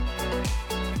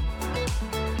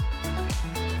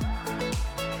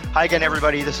Hi again,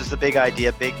 everybody. This is the Big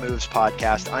Idea, Big Moves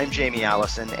podcast. I'm Jamie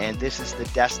Allison, and this is the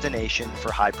destination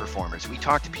for high performers. We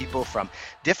talk to people from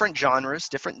different genres,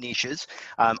 different niches,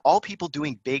 all people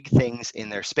doing big things in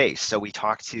their space. So we've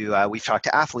talked to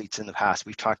athletes in the past.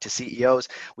 We've talked to CEOs.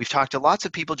 We've talked to lots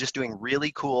of people just doing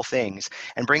really cool things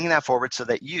and bringing that forward so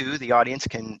that you, the audience,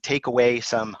 can take away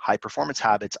some high performance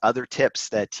habits, other tips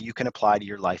that you can apply to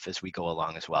your life as we go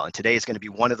along as well. And today is going to be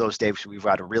one of those days. We've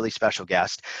got a really special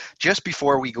guest. Just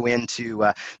before we go into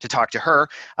to talk to her,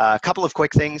 a couple of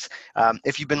quick things.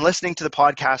 If you've been listening to the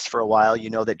podcast for a while, you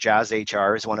know that Jazz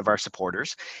HR is one of our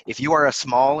supporters. If you are a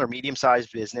small or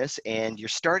medium-sized business and you're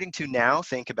starting to now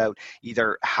think about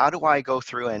either how do I go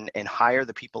through and hire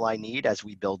the people I need as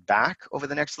we build back over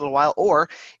the next little while, or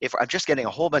if I'm just getting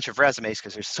a whole bunch of resumes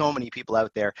because there's so many people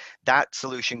out there, that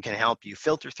solution can help you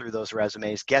filter through those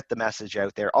resumes, get the message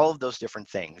out there, all of those different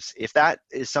things. If that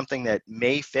is something that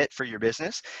may fit for your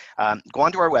business, go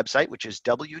onto our website, which is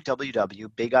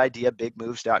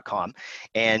www.bigideabigmoves.com.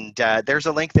 And there's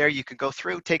a link there. You can go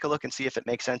through, take a look and see if it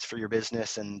makes sense for your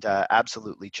business, and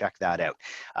absolutely check that out.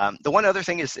 The one other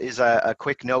thing is a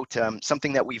quick note.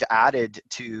 Something that we've added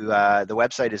to the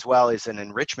website as well is an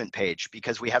enrichment page,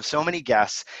 because we have so many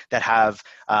guests that have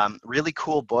really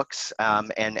cool books.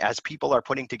 And as people are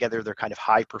putting together their kind of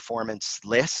high performance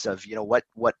lists of,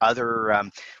 what other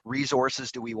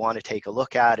resources do we want to take a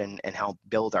look at and help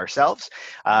build ourselves,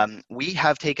 we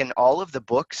have taken all of the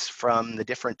books from the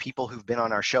different people who've been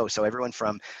on our show. So everyone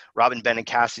from Robin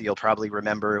Benincassi, you'll probably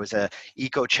remember, it was a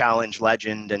Eco Challenge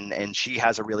legend, and she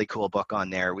has a really cool book on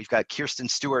there. We've got Kirsten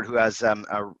Stewart, who has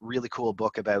a really cool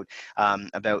book about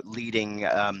leading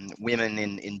women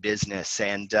in business,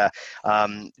 and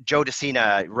Joe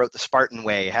DeCina wrote The Spartan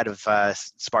Way, head of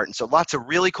Spartan. So lots of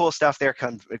really cool stuff there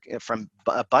from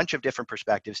a bunch of different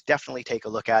perspectives. Definitely take a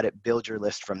look at it, build your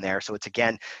list from there. So it's,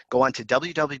 again, go on to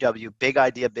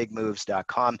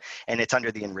www.bigideabigmoves.com, and it's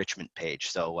under the enrichment page.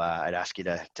 So I'd ask you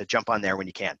to jump on there when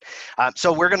you can.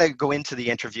 So we're going to go into the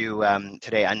interview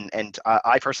today, and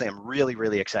I personally am really,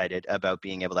 really excited about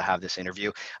being able to have this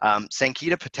interview.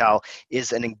 Sangeeta Patel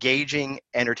is an engaging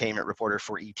entertainment reporter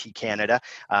for ET Canada.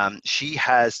 She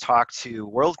has talked to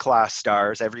world-class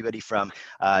stars, everybody from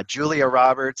Julia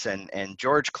Roberts and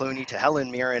George Clooney to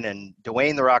Helen Mirren and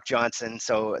Dwayne "The Rock" Johnson.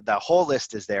 So the whole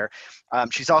list is there.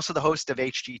 She's also the host of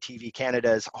HGTV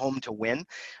Canada's Home to Win.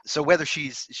 So whether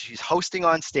she's hosting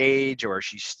on stage, or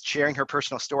she's sharing her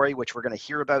personal story, which we're going to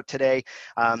hear about today,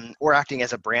 or acting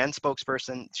as a brand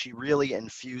spokesperson, she really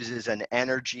infuses an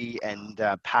energy and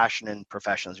passion and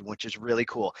professionalism, which is really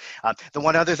cool. The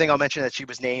one other thing I'll mention that she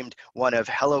was named one of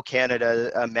Hello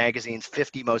Canada magazine's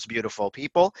 50 most beautiful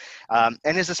people,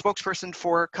 and is a spokesperson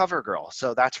for CoverGirl.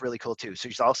 So that's really cool too. So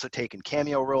she's also taken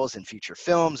cameo roles in feature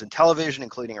films and television,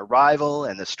 including Arrival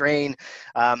and The Strain.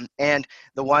 And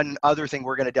the one other thing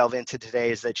we're going to delve into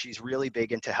today is that she's really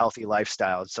big into healthy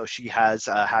lifestyles. So she has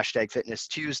a hashtag Fitness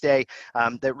Tuesday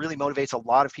that really motivates a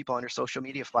lot of people on her social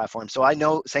media platforms. So I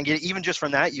know, Sangeeta, even just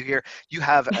from that, you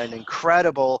have an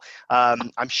incredible,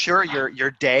 I'm sure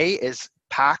your day is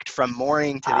packed from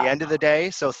morning to the end of the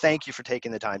day. So thank you for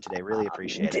taking the time today. Really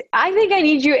appreciate it. I think I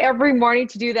need you every morning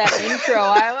to do that intro.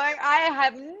 I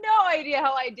have no idea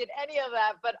how I did any of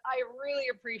that, but I really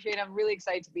appreciate it. I'm really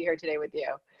excited to be here today with you.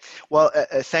 Well,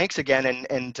 thanks again.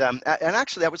 And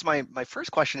actually, that was my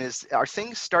first question is, are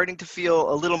things starting to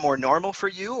feel a little more normal for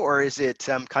you, or is it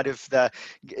kind of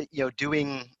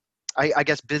doing, I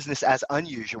guess, business as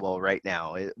unusual right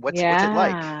now? What's it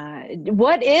like?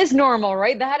 What is normal,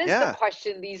 right? That is Yeah. the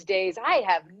question these days. I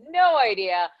have no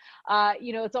idea.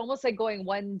 It's almost like going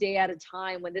one day at a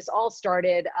time. When this all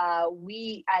started,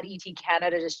 we at ET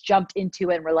Canada just jumped into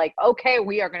it, and we're like, okay,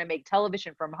 we are going to make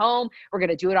television from home. We're going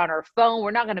to do it on our phone.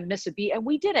 We're not going to miss a beat. And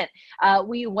we didn't.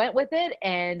 We went with it,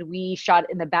 and we shot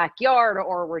in the backyard,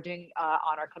 or we're doing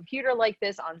on our computer like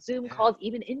this, on Zoom calls,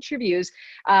 even interviews.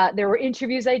 There were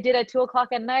interviews I did at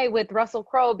 2:00 at night with Russell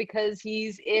Crowe because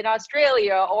he's in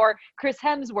Australia, or Chris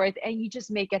Hemsworth, and you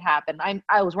just make it happen.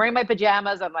 I was wearing my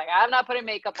pajamas. I'm like, I'm not putting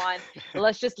makeup on.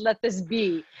 Let's just let this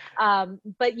be.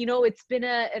 But it's been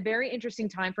a very interesting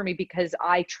time for me because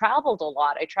I traveled a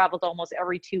lot. I traveled almost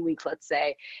every 2 weeks, let's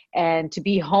say. And to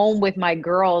be home with my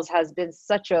girls has been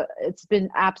it's been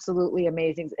absolutely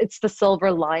amazing. It's the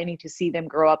silver lining to see them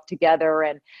grow up together.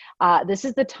 And this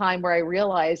is the time where I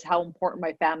realize how important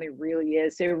my family really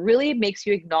is. It really makes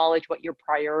you acknowledge what your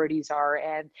priorities are.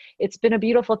 And it's been a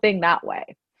beautiful thing that way.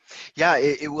 Yeah,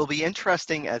 it will be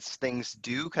interesting as things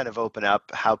do kind of open up,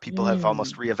 how people have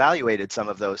almost Mm, reevaluated some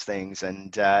of those things,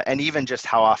 and even just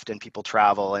how often people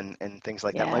travel and things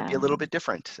like that might be a yeah, little bit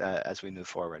different as we move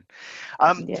forward.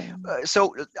 Um, yeah.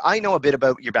 so I know a bit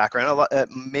about your background.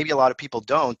 Maybe a lot of people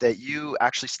don't. That you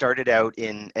actually started out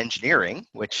in engineering,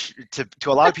 which to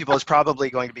a lot of people is probably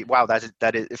going to be wow.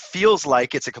 It feels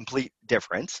like it's a complete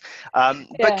difference. But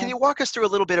can Yeah. you walk us through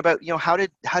a little bit about, how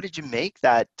did you make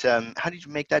that how did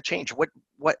you make that change?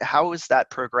 How has that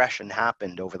progression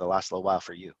happened over the last little while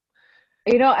for you?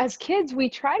 As kids, we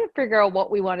try to figure out what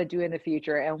we want to do in the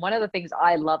future. And one of the things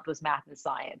I loved was math and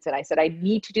science. And I said, I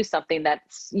need to do something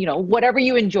that's, whatever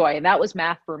you enjoy. And that was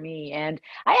math for me. And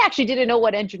I actually didn't know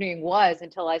what engineering was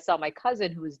until I saw my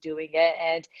cousin who was doing it.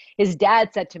 And his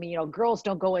dad said to me, girls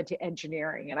don't go into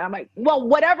engineering. And I'm like, well,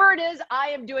 whatever it is, I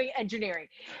am doing engineering.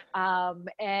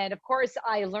 And of course,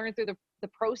 I learned through the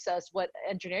process what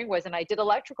engineering was, and I did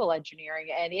electrical engineering,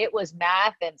 and it was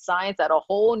math and science at a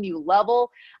whole new level.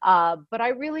 But I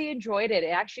really enjoyed it. It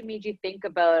actually made you think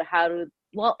about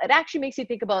it actually makes you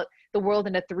think about the world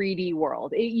in a 3D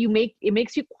world. It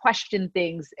makes you question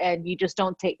things, and you just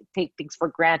don't take things for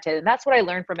granted. And that's what I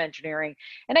learned from engineering.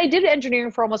 And I did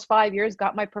engineering for almost 5 years,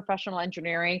 got my professional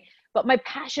engineering, but my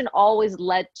passion always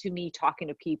led to me talking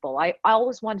to people. I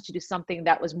always wanted to do something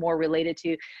that was more related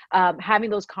to having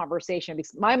those conversations.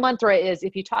 Because my mantra is,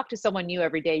 if you talk to someone new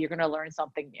every day, you're going to learn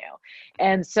something new.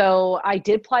 And so I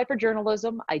did apply for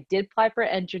journalism. I did apply for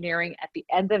engineering. At the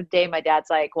end of the day, my dad's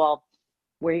like, well,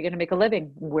 where are you going to make a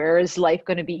living? Where is life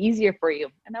going to be easier for you?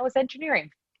 And that was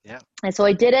engineering. Yeah. And so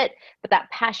I did it, but that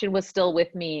passion was still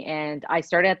with me. And I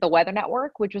started at the Weather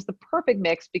Network, which was the perfect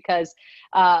mix because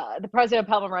the president of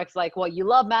Pelham Rec's like, well, you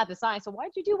love math and science, so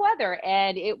why'd you do weather?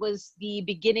 And it was the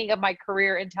beginning of my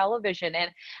career in television. And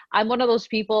I'm one of those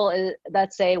people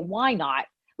that say, why not?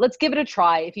 Let's give it a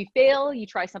try. If you fail, you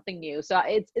try something new. So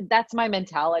that's my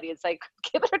mentality. It's like,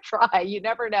 give it a try. You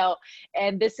never know.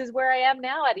 And this is where I am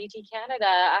now at ET Canada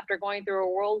after going through a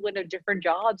whirlwind of different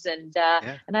jobs.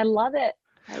 Yeah. And I love it.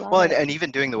 I love Well, it. and even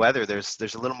doing the weather, there's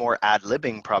a little more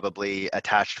ad-libbing probably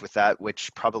attached with that, which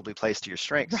probably plays to your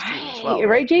strengths too, as Right, well, right?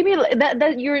 right, Jamie.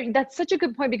 That's such a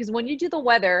good point because when you do the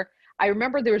weather, I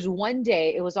remember there was one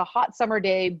day, it was a hot summer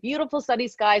day, beautiful sunny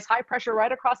skies, high pressure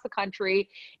right across the country,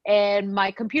 and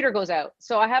my computer goes out.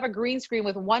 So I have a green screen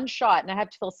with one shot and I have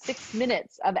to fill 6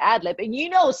 minutes of ad lib. And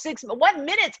 1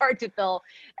 minute's hard to fill.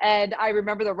 And I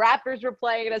remember the Raptors were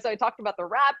playing, and so I talked about the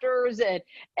Raptors,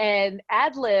 and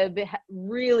ad lib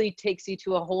really takes you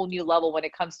to a whole new level when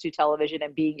it comes to television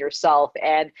and being yourself.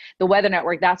 And the Weather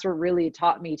Network, that's what really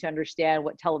taught me to understand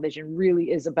what television really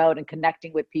is about and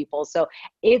connecting with people. So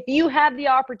if you have the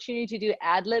opportunity to do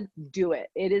ad lib, do it.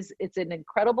 It's an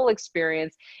incredible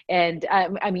experience. And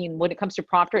I mean, when it comes to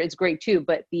prompter, it's great too.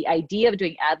 But the idea of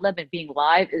doing ad lib and being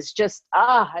live is just,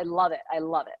 I love it. I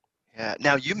love it. Yeah.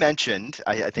 Now you mentioned,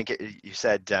 I think you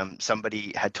said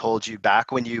somebody had told you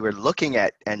back when you were looking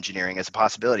at engineering as a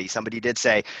possibility. Somebody did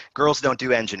say girls don't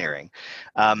do engineering,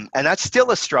 and that's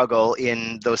still a struggle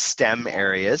in those STEM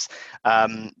areas.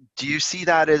 Do you see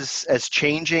that as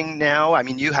changing now? I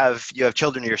mean, you have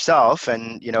children yourself,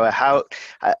 and how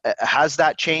has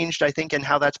that changed? I think, and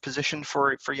how that's positioned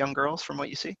for young girls, from what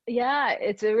you see. Yeah,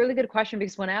 it's a really good question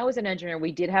because when I was an engineer,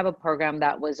 we did have a program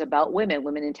that was about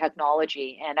women in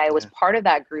technology. And I was Yeah. part of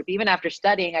that group. Even after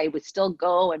studying, I would still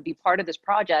go and be part of this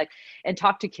project and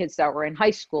talk to kids that were in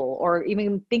high school or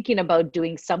even thinking about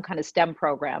doing some kind of STEM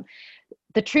program.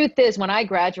 The truth is, when I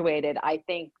graduated, I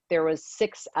think there was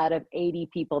 6 out of 80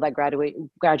 people that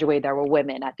graduated that were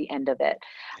women at the end of it,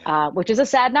 Yeah. which is a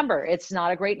sad number. It's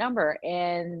not a great number.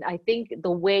 And I think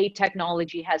the way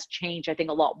technology has changed, I think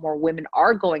a lot more women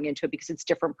are going into it because it's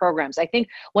different programs. I think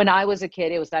when I was a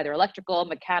kid, it was either electrical,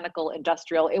 mechanical,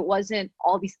 industrial. It wasn't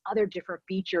all these other different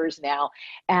features now.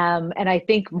 And I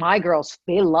think my girls,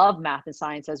 they love math and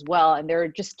science as well. And they're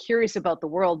just curious about the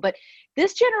world. But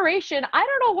this generation, I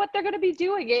don't know what they're going to be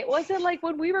doing. It wasn't like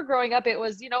when we were growing up, it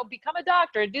was, become a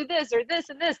doctor, do this or this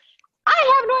and this.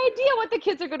 I have no idea what the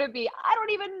kids are going to be. I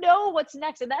don't even know what's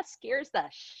next. And that scares the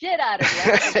shit out of me. I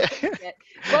don't even think it.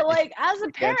 But like, as a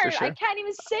You can, for parent, I sure. can't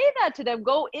even say that to them.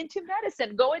 Go into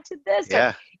medicine, go into this. Or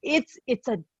Yeah. it's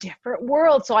a different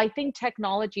world. So I think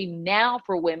technology now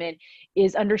for women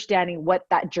is understanding what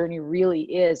that journey really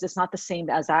is. It's not the same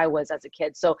as I was as a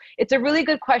kid. So it's a really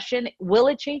good question. Will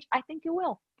it change? I think it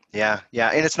will. Yeah,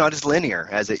 yeah, and it's not as linear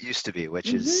as it used to be,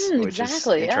 which is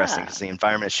Exactly. interesting Yeah. because the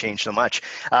environment has changed so much.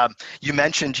 You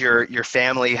mentioned your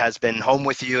family has been home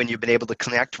with you, and you've been able to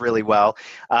connect really well.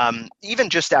 Even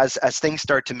just as things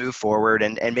start to move forward,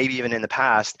 and maybe even in the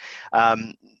past,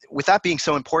 um, with that being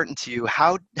so important to you,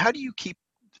 how do you keep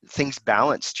things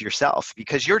balanced yourself?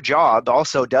 Because your job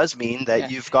also does mean that Yeah.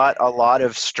 you've got a lot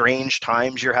of strange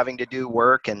times you're having to do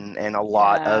work, and a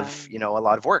lot Yeah. of a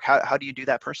lot of work. How do you do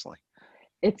that personally?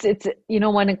 It's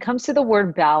when it comes to the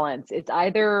word balance, it's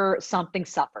either something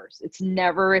suffers. It's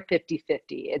never a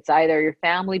 50-50. It's either your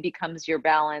family becomes your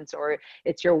balance or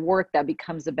it's your work that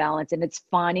becomes a balance. And it's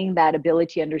finding that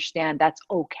ability to understand that's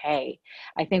okay.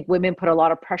 I think women put a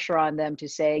lot of pressure on them to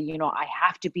say, I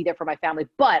have to be there for my family,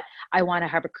 but I want to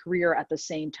have a career at the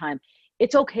same time.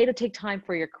 It's okay to take time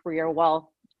for your career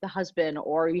while the husband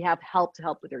or you have help to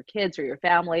help with your kids or your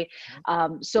family.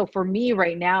 So for me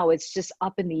right now, it's just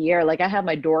up in the air. Like I have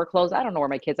my door closed. I don't know where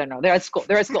my kids are now. They're at school.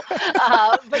 They're at school.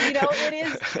 But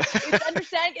it's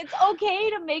understanding it's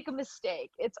okay to make a mistake.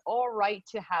 It's all right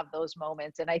to have those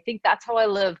moments. And I think that's how I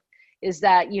live is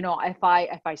that, if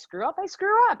I screw up, I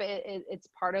screw up. It's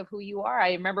part of who you are.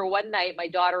 I remember one night my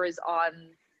daughter is on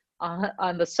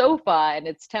the sofa and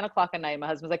it's 10 o'clock at night. My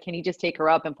husband's like, can you just take her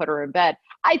up and put her in bed?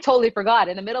 I totally forgot.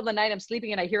 In the middle of the night, I'm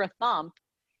sleeping and I hear a thump.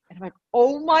 And I'm like,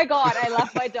 oh my God, I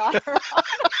left my daughter on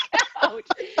the couch.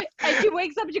 And she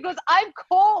wakes up and she goes, I'm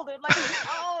cold. And I'm like,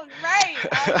 oh, right.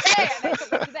 Okay. And I took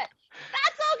her to bed.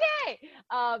 That's okay.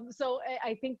 So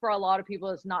I think for a lot of people,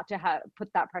 it's not to put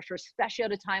that pressure, especially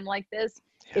at a time like this.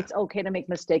 Yeah. It's okay to make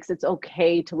mistakes. It's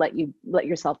okay to let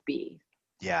yourself be.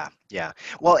 Yeah, yeah.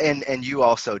 Well, and you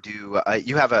also do.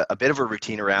 You have a bit of a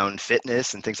routine around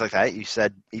fitness and things like that. You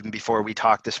said even before we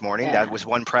talked this morning that Yeah. was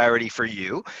one priority for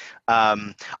you.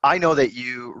 Um, I know that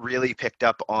you really picked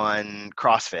up on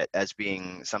CrossFit as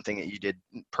being something that you did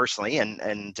personally, and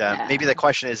maybe the Yeah.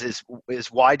 question is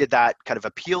why did that kind of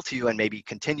appeal to you and maybe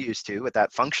continues to with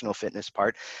that functional fitness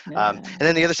part? And Yeah.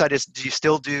 then the other side is, do you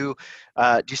still do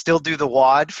the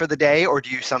WOD for the day, or do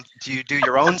you do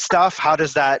your own stuff? How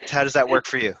does that work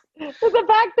for you? The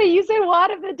fact that you say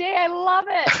 "what of the day," I love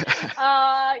it.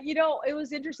 It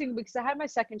was interesting because I had my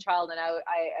second child, and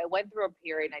I went through a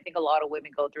period. And I think a lot of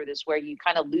women go through this where you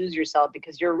kind of lose yourself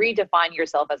because you're redefining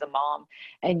yourself as a mom,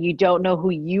 and you don't know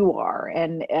who you are,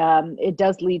 and it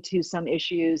does lead to some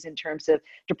issues in terms of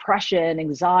depression,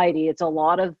 anxiety. It's a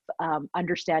lot of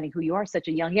understanding who you are at such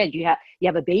a young age. You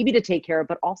have a baby to take care of,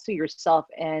 but also yourself.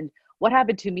 And what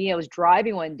happened to me, I was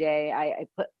driving one day. I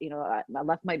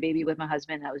left my baby with my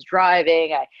husband. I was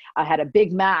driving. I had a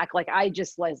Big Mac. Like I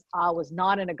was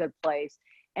not in a good place.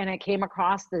 And I came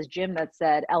across this gym that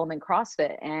said Element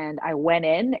CrossFit. And I went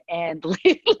in and the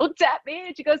lady looked at me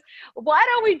and she goes, why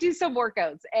don't we do some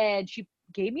workouts? And she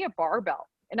gave me a barbell.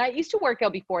 And I used to work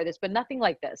out before this, but nothing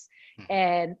like this.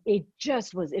 And it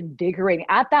just was invigorating.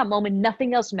 At that moment,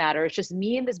 nothing else mattered. It's just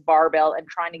me and this barbell and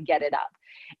trying to get it up.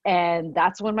 And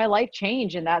that's when my life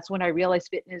changed. And that's when I realized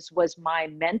fitness was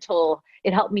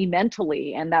it helped me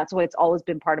mentally. And that's why it's always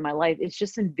been part of my life. It's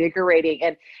just invigorating.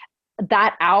 And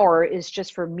that hour is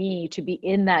just for me to be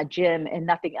in that gym and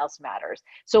nothing else matters.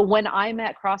 So when I'm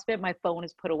at CrossFit, my phone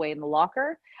is put away in the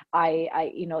locker.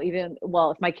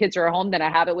 If my kids are at home, then I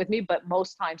have it with me, but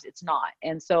most times it's not.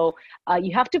 And so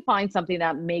you have to find something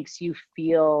that makes you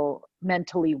feel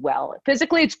mentally well.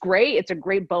 Physically, it's great. It's a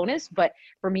great bonus. But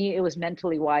for me, it was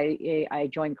mentally why I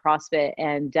joined CrossFit.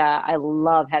 And I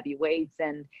love heavy weights.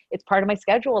 And it's part of my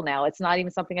schedule now. It's not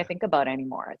even something I think about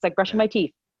anymore. It's like brushing Yeah. my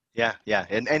teeth. Yeah, yeah,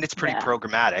 and it's pretty Yeah.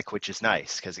 programmatic, which is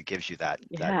nice because it gives you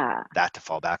Yeah. that to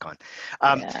fall back on.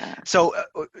 Um, Yeah. so,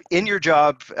 in your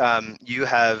job, you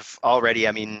have already.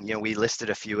 I mean, we listed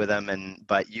a few of them,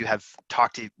 but you have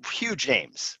talked to huge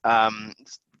names.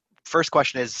 First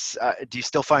question is, do you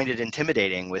still find it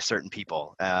intimidating with certain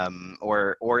people,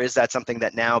 or is that something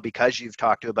that now, because you've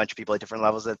talked to a bunch of people at different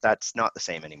levels, that's not the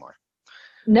same anymore?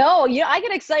 No, I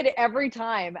get excited every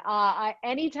time.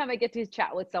 Anytime I get to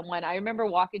chat with someone, I remember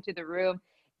walking to the room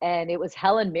and it was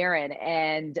Helen Mirren.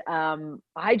 And I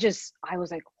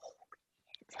was like,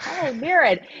 it's Helen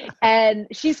Mirren. And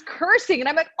she's cursing. And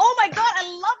I'm like, oh my God,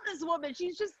 I love this woman.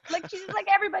 She's just like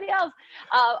everybody else.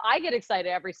 I get excited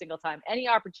every single time. Any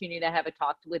opportunity to have a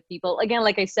talk with people. Again,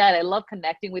 like I said, I love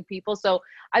connecting with people. So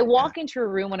I Yeah. walk into a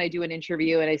room when I do an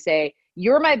interview and I say,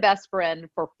 you're my best friend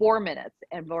for 4 minutes.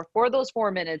 And for those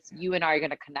 4 minutes, you and I are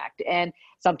going to connect. And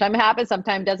sometimes it happens,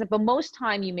 sometimes it doesn't. But most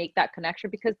time you make that connection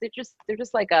because they're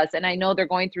just like us. And I know they're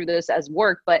going through this as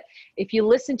work, but if you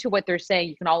listen to what they're saying,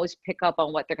 you can always pick up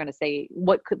on what they're going to say.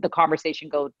 What could the conversation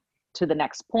go to the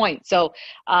next point. So,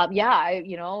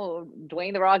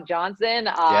 Dwayne The Rock Johnson,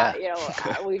 Yeah.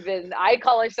 I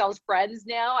call ourselves friends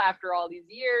now after all these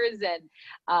years. And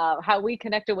how we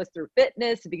connected was through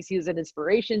fitness because he was an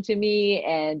inspiration to me.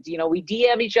 And, we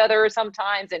DM each other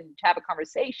sometimes and have a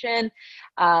conversation.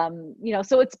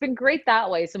 So it's been great that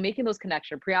way. So making those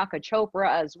connections, Priyanka Chopra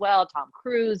as well, Tom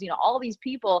Cruise, all these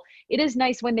people, it is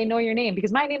nice when they know your name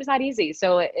because my name is not easy.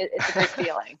 So it's a great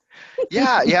feeling.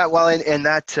 Yeah. Well, and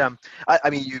that, I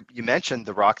mean, you mentioned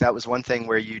The Rock. That was one thing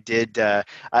where you did,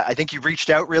 I think you reached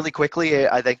out really quickly.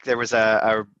 I think there was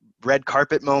a red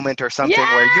carpet moment or something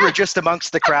where you were just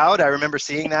amongst the crowd. I remember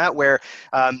seeing that where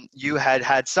you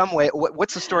had some way.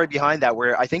 What's the story behind that?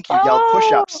 Where I think you yelled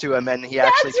push-ups to him and he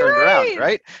actually turned around,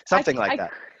 right? Something like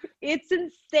that. It's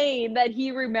insane that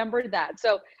he remembered that.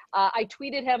 So I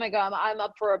tweeted him. I go, I'm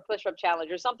up for a push-up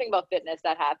challenge or something about fitness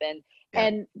that happened. Yeah.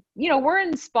 And, we're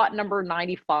in spot number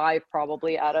 95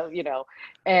 probably out of,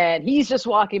 and he's just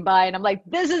walking by and I'm like,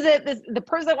 this is it. This the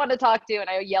person I want to talk to. And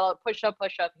I yell out, push up,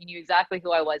 push up. He knew exactly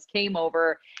who I was, came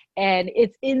over. And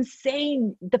it's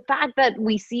insane. The fact that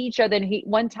we see each other. And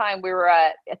one time we were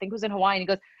at, I think it was in Hawaii, and he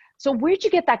goes, so where'd you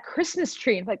get that Christmas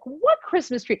tree? And I'm like, what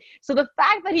Christmas tree? So the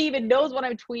fact that he even knows what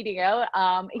I'm tweeting out,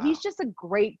 he's just a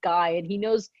great guy. And he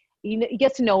knows, he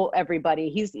gets to know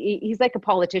everybody. He's like a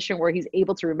politician where he's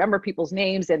able to remember people's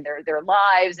names and their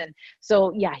lives. And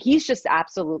so, yeah, he's just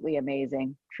absolutely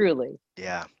amazing, truly.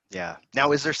 Yeah.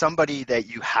 Now, is there somebody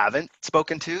that you haven't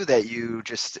spoken to that you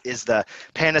just is the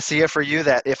panacea for you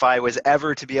that if I was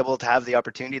ever to be able to have the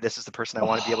opportunity, this is the person I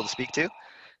want to be able to speak to?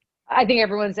 I think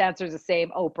everyone's answer is the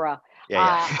same, Oprah.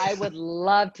 Yeah. I would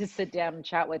love to sit down and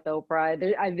chat with Oprah.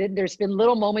 There's been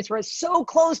little moments where I was so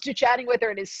close to chatting with her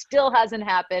and it still hasn't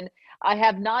happened. I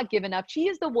have not given up. She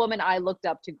is the woman I looked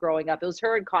up to growing up. It was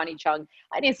her and Connie Chung.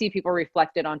 I didn't see people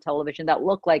reflected on television that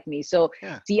looked like me. So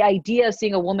the idea of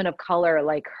seeing a woman of color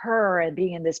like her and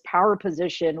being in this power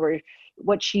position where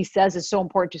what she says is so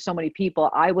important to so many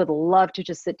people, I would love to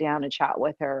just sit down and chat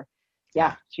with her.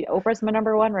 Yeah. Oprah's my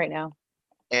number one right now.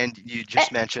 And you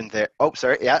just mentioned there. Oh,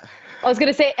 sorry. Yeah. I was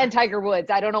going to say, and Tiger Woods.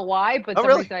 I don't know why, but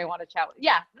somebody that I want to chat with.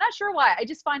 Yeah. I'm not sure why. I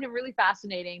just find him really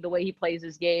fascinating the way he plays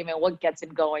his game and what gets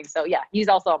him going. So yeah, he's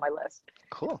also on my list.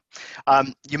 Cool.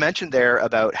 You mentioned there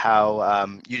about how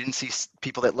you didn't see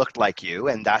people that looked like you,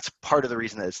 and that's part of the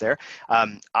reason that it's there.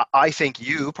 I think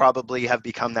you probably have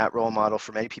become that role model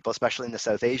for many people, especially in the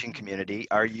South Asian community.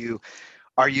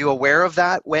 Are you aware of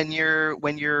that when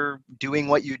you're doing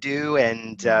what you do?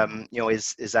 And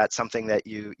is that something that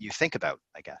you think about,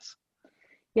 I guess?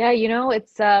 Yeah,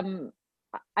 it's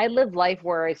I live life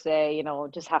where I say,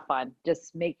 just have fun,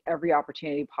 just make every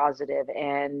opportunity positive.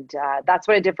 And that's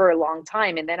what I did for a long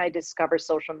time. And then I discovered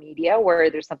social media where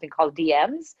there's something called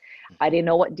DMs. I didn't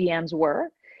know what DMs were.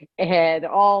 And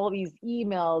all these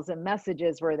emails and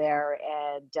messages were there.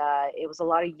 And it was a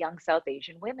lot of young South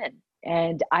Asian women.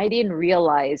 And I didn't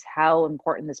realize how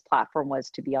important this platform was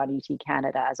to be on ET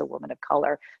Canada as a woman of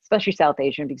color, especially South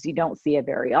Asian, because you don't see it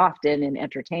very often in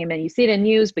entertainment. You see it in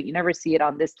news, but you never see it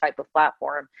on this type of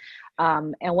platform.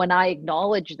 And when I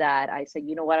acknowledged that, I said,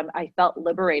 you know what, I felt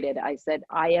liberated. I said,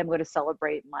 I am going to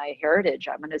celebrate my heritage.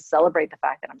 I'm going to celebrate the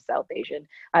fact that I'm South Asian.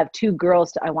 I have two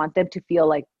girls. I want them to feel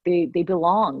like they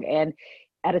belong. And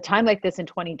at a time like this in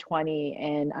 2020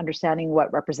 and understanding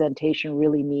what representation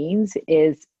really means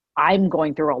is I'm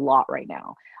going through a lot right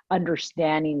now,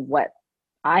 understanding what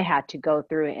I had to go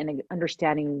through and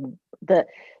understanding the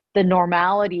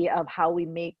normality of how we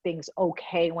make things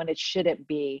okay when it shouldn't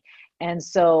be. And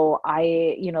so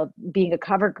being a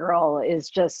cover girl is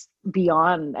just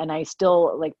beyond, and I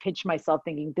still pinch myself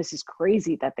thinking this is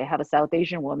crazy that they have a South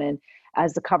Asian woman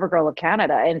as the cover girl of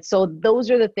Canada. And so those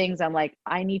are the things I'm like,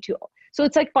 I need to. So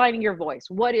it's like finding your voice.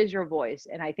 What is your voice?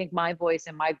 And I think my voice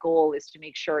and my goal is to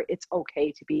make sure it's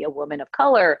okay to be a woman of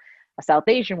color, a South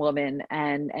Asian woman,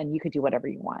 and you could do whatever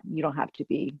you want. You don't have to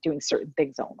be doing certain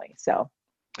things only. So.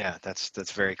 Yeah,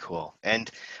 that's very cool. And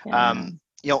yeah.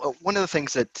 One of the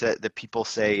things that people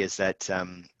say is that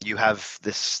you have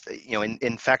this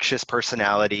infectious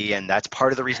personality, and that's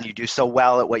part of the reason you do so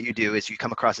well at what you do is you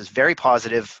come across as very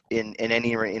positive in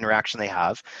any interaction they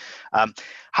have.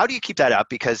 How do you keep that up?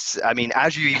 Because I mean,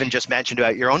 as you even just mentioned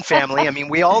about your own family, I mean,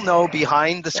 we all know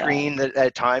behind the screen that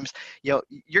at times, you're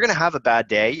going to have a bad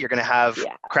day. You're going to have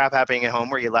crap happening at home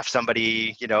where you left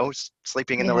somebody,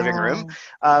 sleeping in the living room.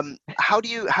 How do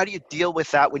you deal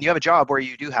with that when you have a job where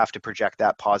you do have to project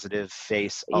that positive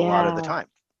face a lot of the time?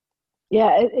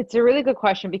 Yeah, it's a really good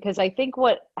question because I think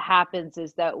what happens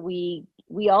is that we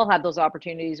we all have those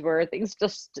opportunities where things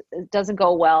just doesn't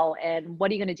go well, and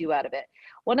what are you going to do out of it?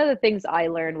 One of the things I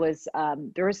learned was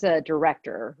there was a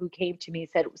director who came to me and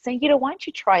said, saying, why don't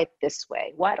you try it this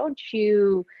way? Why don't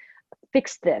you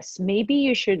fix this? Maybe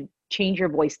you should change your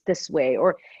voice this way.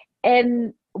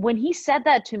 And when he said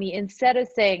that to me, instead of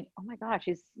saying, oh my gosh,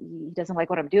 he doesn't like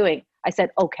what I'm doing, I said,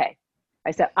 okay.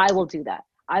 I said, I will do that.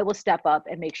 I will step up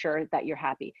and make sure that you're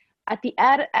happy. At the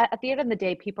end of the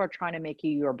day, people are trying to make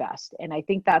you your best. And I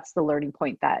think that's the learning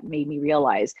point that made me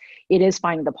realize it is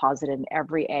finding the positive in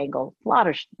every angle. A lot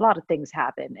of things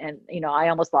happen. And, I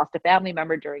almost lost a family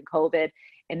member during COVID.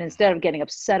 And instead of getting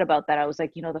upset about that, I was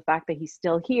like, the fact that he's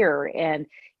still here, and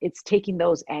it's taking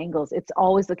those angles. It's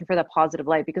always looking for that positive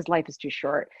light, because life is too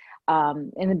short.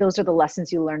 And those are the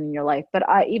lessons you learn in your life. But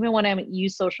even when I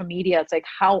use social media, it's like,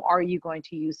 how are you going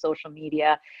to use social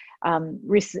media?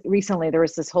 Recently, there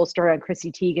was this whole story on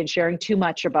Chrissy Teigen sharing too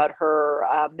much about her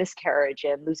miscarriage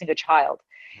and losing a child.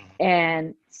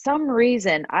 And some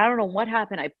reason, I don't know what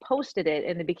happened, I posted it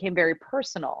and it became very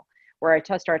personal, where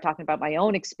I started talking about my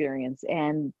own experience,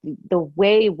 and the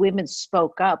way women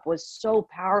spoke up was so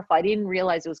powerful. I didn't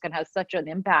realize it was going to have such an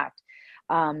impact.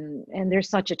 And there's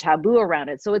such a taboo around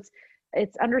it. So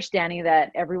it's understanding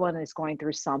that everyone is going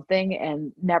through something,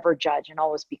 and never judge, and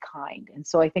always be kind. And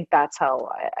so I think that's how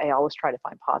I always try to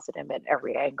find positive at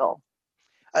every angle.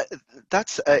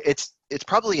 It's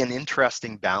probably an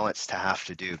interesting balance to have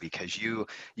to do, because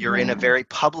you're in a very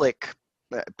public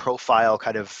profile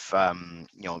kind of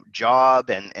job,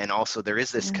 and also there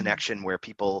is this connection where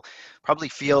people probably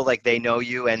feel like they know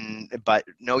you, but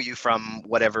know you from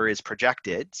whatever is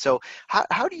projected. So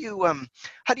how do you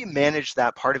manage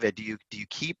that part of it?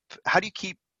 How do you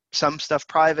keep some stuff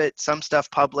private, some stuff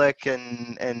public,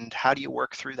 and how do you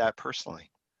work through that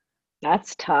personally?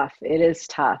 That's tough. It is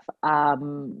tough.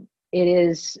 It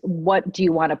is, what do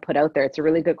you want to put out there? It's a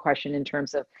really good question in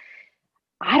terms of,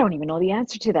 I don't even know the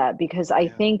answer to that, because I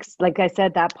think, like I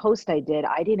said, that post I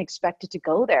didn't expect it to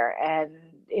go there. And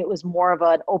it was more of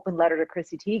an open letter to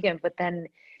Chrissy Teigen, but then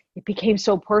it became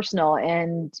so personal.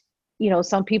 And,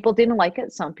 some people didn't like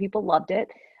it. Some people loved it.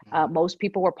 Most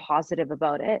people were positive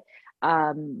about it.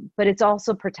 But it's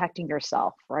also protecting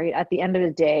yourself, right? At the end of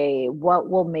the day, what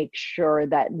will make sure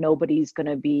that nobody's going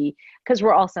to be, because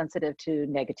we're all sensitive to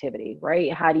negativity,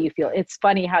 right? How do you feel? It's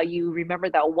funny how you remember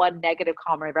that one negative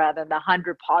comment rather than the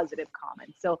 100 positive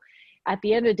comments. So at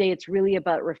the end of the day, it's really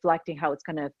about reflecting how it's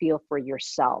going to feel for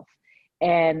yourself.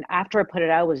 And after I put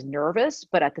it out, I was nervous,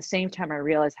 but at the same time, I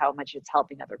realized how much it's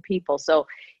helping other people. So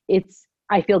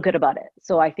I feel good about it.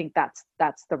 So I think that's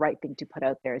the right thing to put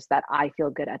out there, is that I feel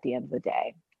good at the end of the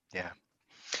day. Yeah.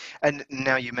 And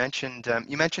now you mentioned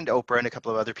Oprah, and a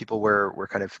couple of other people were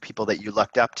kind of people that you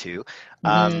looked up to.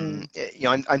 I'm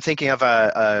thinking of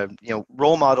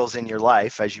role models in your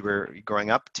life as you were growing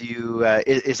up. Do you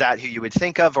is that who you would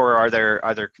think of, or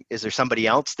is there somebody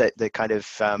else that kind of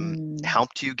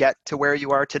helped you get to where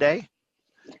you are today?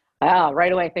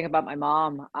 Right away, I think about my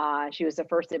mom. She was the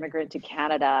first immigrant to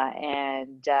Canada,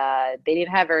 and they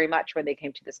didn't have very much when they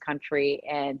came to this country.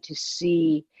 And to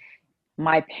see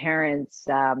my parents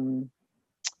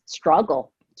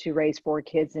struggle to raise 4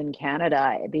 kids in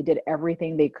Canada, they did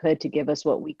everything they could to give us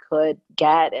what we could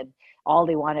get. And all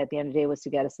they wanted at the end of the day was to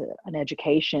get us an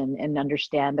education and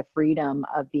understand the freedom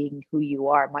of being who you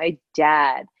are. My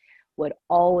dad would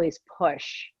always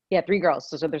push. He had 3 girls,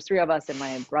 so there's 3 of us and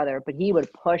my brother, but he would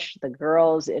push the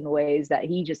girls in ways that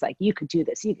he just like, you could do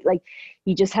this.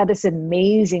 He just had this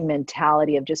amazing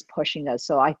mentality of just pushing us.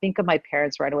 So I think of my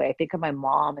parents right away. I think of my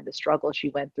mom and the struggle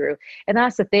she went through. And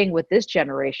that's the thing with this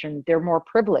generation, they're more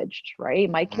privileged, right?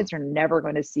 My kids are never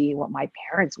going to see what my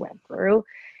parents went through.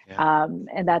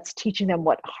 And that's teaching them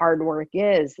what hard work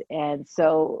is. And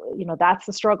so, that's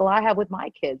the struggle I have with my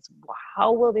kids.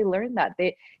 How will they learn that?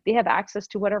 They have access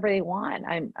to whatever they want.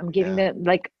 I'm giving them,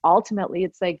 like, ultimately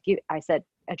it's like, I said,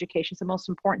 education is the most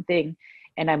important thing.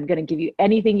 And I'm going to give you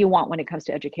anything you want when it comes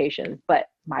to education. But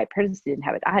my parents didn't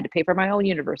have it. I had to pay for my own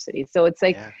university. So it's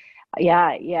like,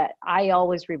 yeah. I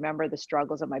always remember the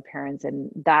struggles of my parents, and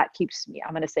that keeps me,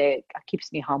 I'm going to say, it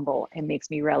keeps me humble and makes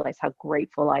me realize how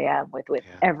grateful I am with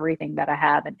everything that I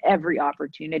have and every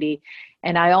opportunity.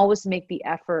 And I always make the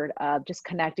effort of just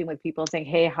connecting with people and saying,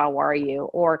 hey, how are you?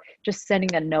 Or just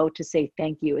sending a note to say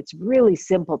thank you. It's really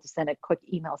simple to send a quick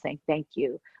email saying thank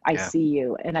you. I see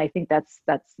you. And I think that's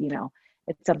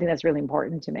it's something that's really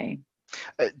important to me.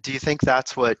 Do you think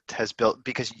that's what has built,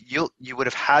 because you would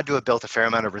have had to have built a fair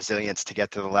amount of resilience to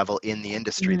get to the level in the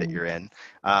industry that you're in,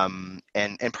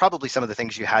 and probably some of the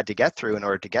things you had to get through in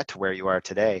order to get to where you are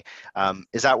today.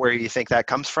 Is that where you think that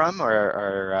comes from,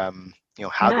 or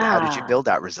how did you build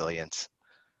that resilience?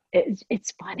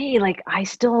 it's funny. Like I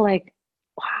still like,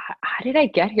 how did I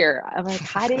get here? I'm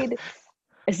like,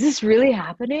 is this really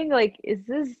happening? Like, is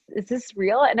this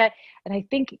real? And I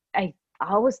think I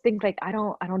always think like I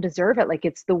don't deserve it. Like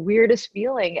it's the weirdest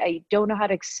feeling. I don't know how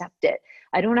to accept it.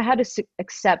 I don't know how to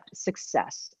accept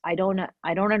success. I don't know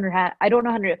how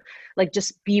to like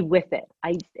just be with it.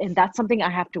 And that's something I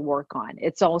have to work on.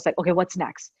 It's almost like, okay, what's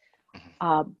next?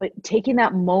 But taking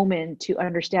that moment to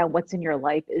understand what's in your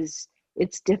life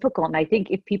it's difficult. And I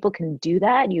think if people can do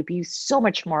that, you'd be so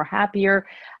much more happier.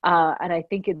 And I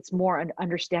think it's more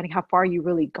understanding how far you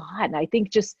really got. And I think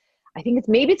it's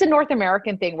maybe it's a North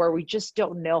American thing where we just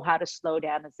don't know how to slow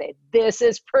down and say, this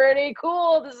is pretty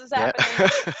cool. This is happening.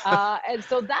 And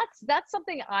so that's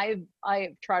something I've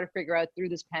tried to figure out through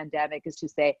this pandemic is to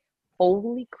say,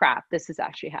 holy crap, this is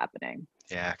actually happening.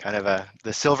 Yeah, kind of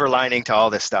the silver lining to all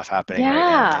this stuff happening right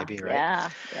now, maybe,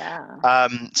 right? Yeah.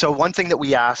 So one thing that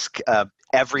we ask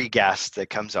every guest that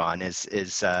comes on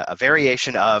is a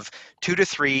variation of 2 to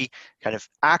 3 kind of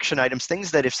action items, things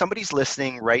that if somebody's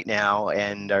listening right now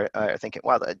and are thinking,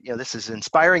 wow, this is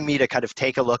inspiring me to kind of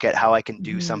take a look at how I can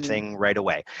do something right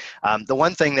away. The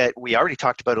one thing that we already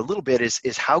talked about a little bit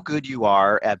is how good you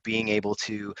are at being able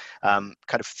to kind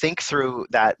of think through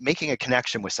that, making a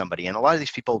connection with somebody. And a lot of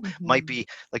these people might be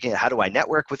looking at, how do I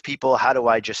network with people? How do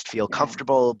I just feel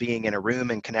comfortable being in a room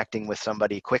and connecting with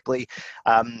somebody quickly?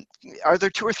 Are there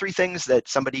 2 or 3 things that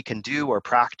somebody can do or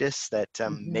practice that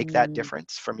make that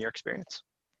difference from your experience?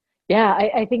 Yeah,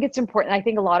 I think it's important. I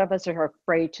think a lot of us are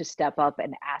afraid to step up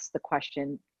and ask the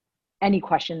question, any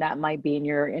question that might be in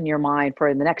your mind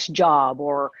for the next job,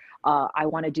 or I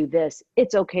want to do this.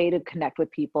 It's okay to connect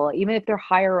with people, even if they're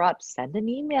higher up. Send an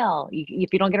email.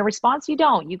 If you don't get a response, you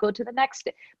don't. You go to the next.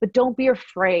 But don't be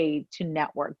afraid to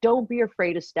network. Don't be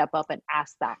afraid to step up and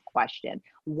ask that question.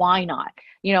 Why not?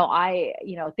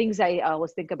 Things I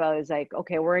always think about is like,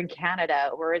 okay, we're in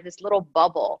Canada. We're in this little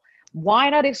bubble. Why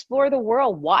not explore the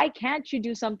world? Why can't you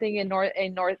do something in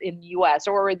US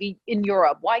or in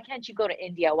Europe? Why can't you go to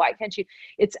India? Why can't you?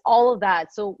 It's all of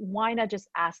that. So why not just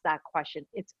ask that question?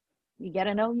 You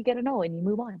gotta know, and you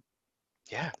move on.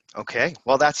 Yeah. Okay.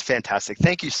 Well, that's fantastic.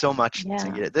 Thank you so much, Yeah.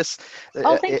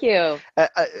 Sangeeta. Thank you.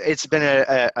 It's been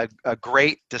a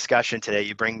great discussion today.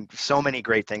 You bring so many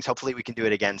great things. Hopefully we can do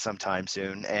it again sometime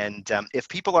soon. And if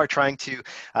people are trying to,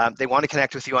 they want to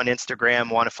connect with you on Instagram,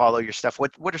 want to follow your stuff,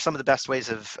 what are some of the best ways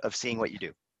of seeing what you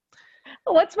do?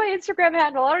 What's my Instagram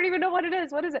handle? I don't even know what it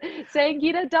is. What is it?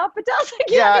 Sangeeta.Patel.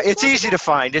 Yeah, it's easy to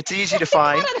find. It's easy to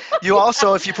find. You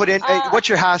also, if you put in, what's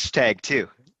your hashtag too?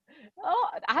 Oh,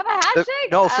 I have a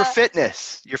hashtag? No, for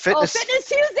fitness. Your fitness. Fitness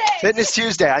Tuesday. Fitness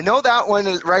Tuesday. I know that one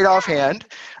is right offhand.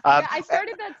 I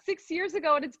started that 6 years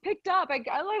ago and it's picked up. I like,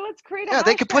 let's create a hashtag.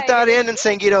 They could put that in and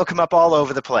Sangeeta will come up all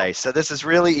over the place. So this is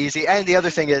really easy. And the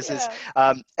other thing is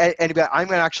I'm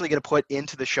actually going to put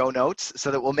into the show notes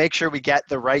so that we'll make sure we get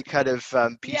the right kind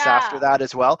of piece after that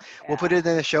as well. We'll put it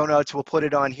in the show notes. We'll put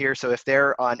it on here. So if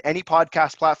they're on any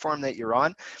podcast platform that you're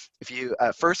on, if you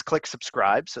first click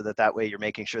subscribe so that way you're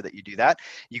making sure that you do that.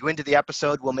 You go into the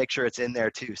episode, we'll make sure it's in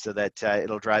there too so that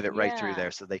it'll drive it right through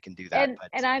there so they can do that.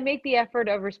 And I make the effort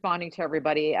of responding to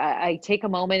everybody. I take a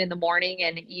moment in the morning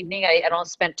and evening. I don't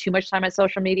spend too much time on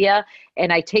social media,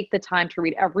 and I take the time to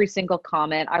read every single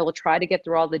comment. I will try to get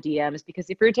through all the DMs, because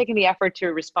if you're taking the effort to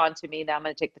respond to me, then I'm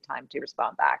going to take the time to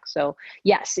respond back. So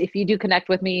yes, if you do connect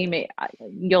with me,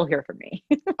 you'll hear from me.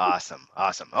 Awesome.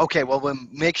 Okay, well, we'll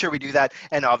make sure we do that.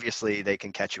 And obviously they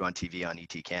can catch you on TV on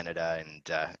ET Canada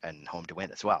and Home to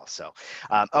Win as well. So,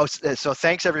 so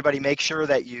thanks everybody. Make sure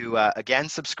that you, again,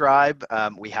 subscribe.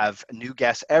 We have new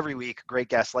guests every week, great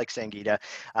guests like Sangeeta,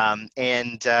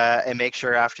 and make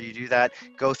sure after you do that,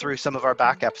 go through some of our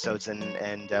back episodes,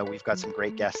 and we've got some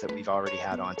great guests that we've already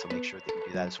had on, so make sure that you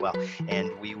do that as well.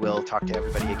 And we will talk to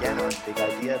everybody again on Big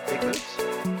Idea, Big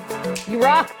Moves. You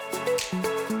rock.